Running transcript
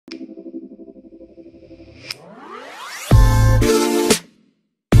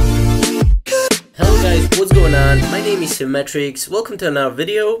everyone, my name is Symmetrix. Welcome to another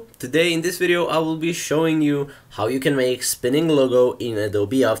video. Today in this video I will be showing you how you can make spinning logo in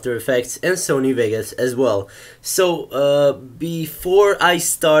Adobe After Effects and Sony Vegas as well. So before I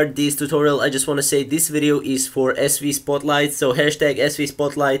start this tutorial, I just want to say this video is for SV Spotlight, so hashtag SV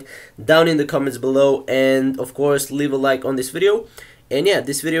Spotlight down in the comments below, and of course leave a like on this video. And yeah,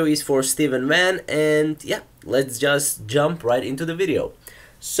 this video is for Steven Van, and yeah, let's just jump right into the video.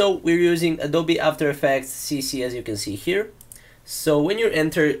 So we're using Adobe After Effects CC, as you can see here. So when you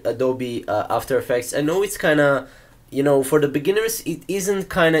enter Adobe After Effects, I know it's kind of, you know, for the beginners it isn't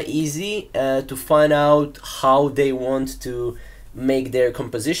kind of easy to find out how they want to make their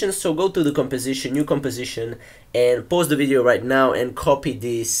compositions. So go to the composition, new composition, and pause the video right now and copy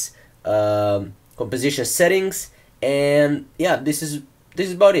this composition settings. And yeah, this is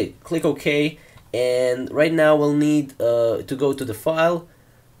about it. Click OK, and right now we'll need to go to the file,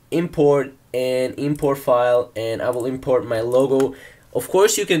 import, and import file, and I will import my logo. Of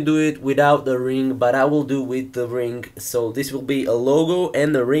course you can do it without the ring, but I will do with the ring. So this will be a logo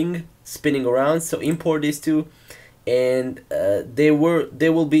and a ring spinning around. So import these two, and they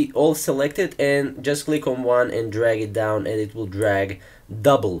will be all selected, and just click on one and drag it down, and it will drag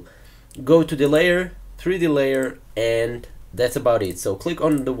double. Go to the layer, 3D layer, and that's about it. So click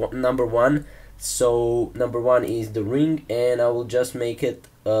on the number one. So number one is the ring, and I will just make it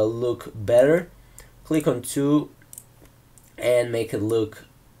look better. Click on 2 and make it look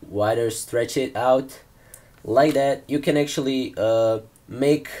wider, stretch it out like that. You can actually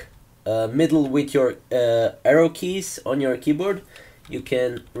make middle with your arrow keys on your keyboard. You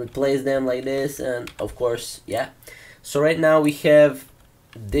can replace them like this, and of course, yeah. So right now we have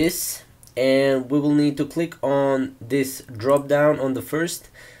this, and we will need to click on this drop down on the first,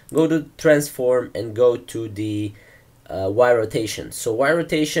 go to transform, and go to the Y rotation. So Y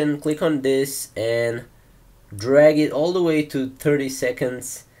rotation, click on this and drag it all the way to 30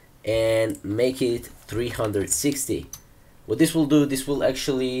 seconds and make it 360. What this will do, this will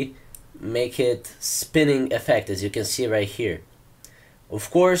actually make it spinning effect, as you can see right here. Of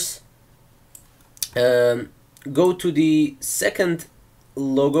course, go to the second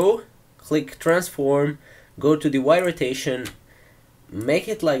logo, click transform, go to the Y rotation, make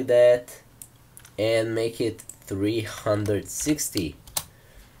it like that, and make it 360.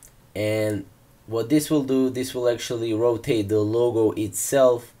 And what this will do, this will actually rotate the logo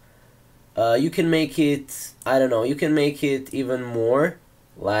itself. You can make it, I don't know, you can make it even more,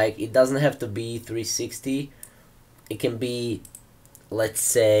 like it doesn't have to be 360. It can be, let's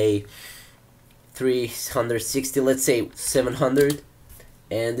say 360, let's say 700,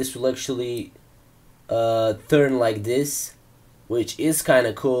 and this will actually turn like this, which is kind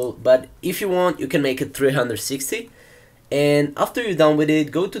of cool. But if you want, you can make it 360. And after you're done with it,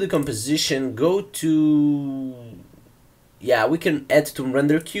 go to the composition, go to, yeah, we can add to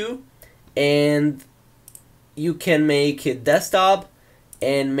render queue, and you can make it desktop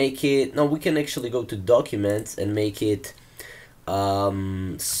and make it, no, we can actually go to documents and make it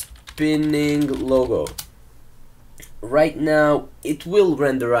spinning logo. Right now it will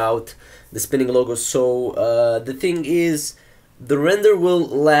render out the spinning logo. So the thing is, the render will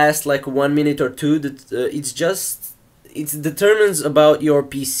last like 1 minute or two. It determines about your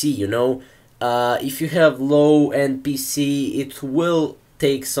PC, you know. If you have low end PC, it will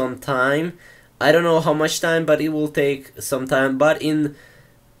take some time. I don't know how much time, but it will take some time. But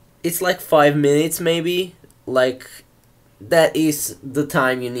it's like 5 minutes maybe. Like that is the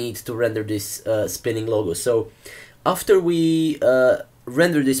time you need to render this spinning logo. So after we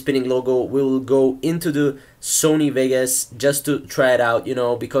render the spinning logo, we will go into the Sony Vegas just to try it out, you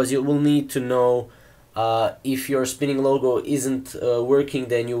know, because you will need to know if your spinning logo isn't working,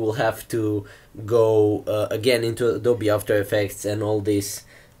 then you will have to go again into Adobe After Effects and all this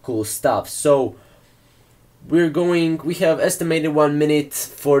cool stuff. So we have estimated 1 minute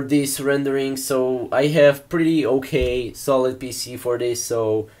for this rendering, so I have pretty okay solid PC for this.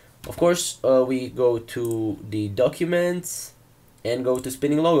 So of course we go to the documents and go to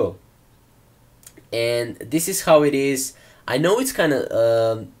spinning logo, and this is how it is. I know it's kind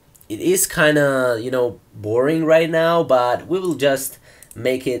of you know, boring right now, but we will just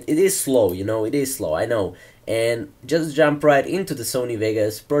make it. It is slow, you know, it is slow, I know. And just jump right into the Sony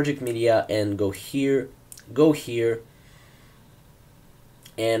Vegas project media and go here,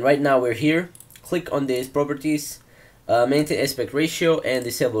 and right now we're here. Click on these properties, maintain aspect ratio and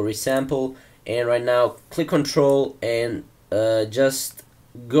disable resample, and right now click Control and just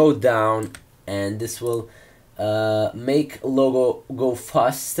go down, and this will make logo go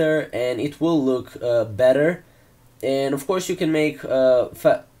faster and it will look better. And of course you can make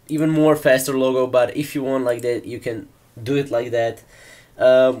even more faster logo, but if you want like that, you can do it like that.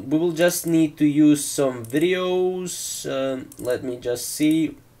 We will just need to use some videos. Let me just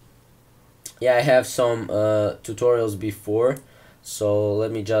see. Yeah, I have some tutorials before, so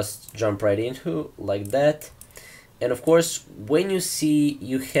let me just jump right into like that. And of course, when you see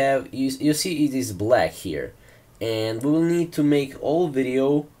you see it is black here, and we will need to make all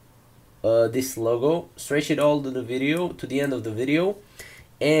video this logo, stretch it all to the video, to the end of the video.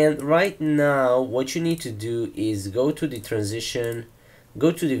 And right now what you need to do is go to the transition,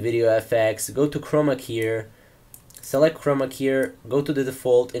 go to the video effects, go to chroma key here, select chroma key here, go to the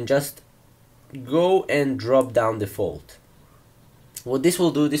default, and just go and drop down default. What this will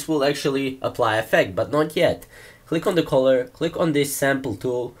do, this will actually apply effect, but not yet. Click on the color, click on this sample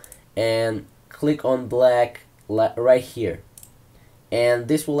tool, and click on black right here. And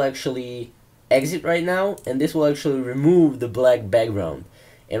this will actually exit right now, and this will actually remove the black background.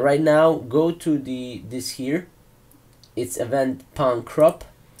 And right now, go to this here, it's event pan crop,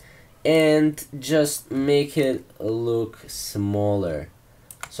 and just make it look smaller.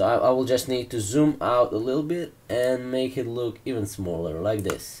 So I will just need to zoom out a little bit and make it look even smaller like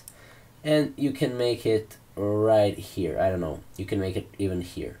this. And you can make it right here, I don't know, you can make it even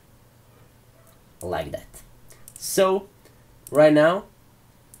here like that. So right now,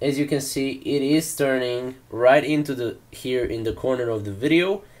 as you can see, it is turning right into the here in the corner of the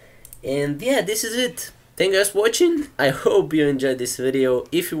video. And yeah, this is it. Thank you guys for watching. I hope you enjoyed this video.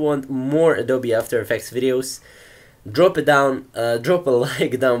 If you want more Adobe After Effects videos, drop a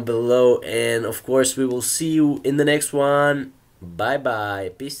like down below, and of course we will see you in the next one. Bye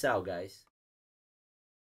bye, peace out guys.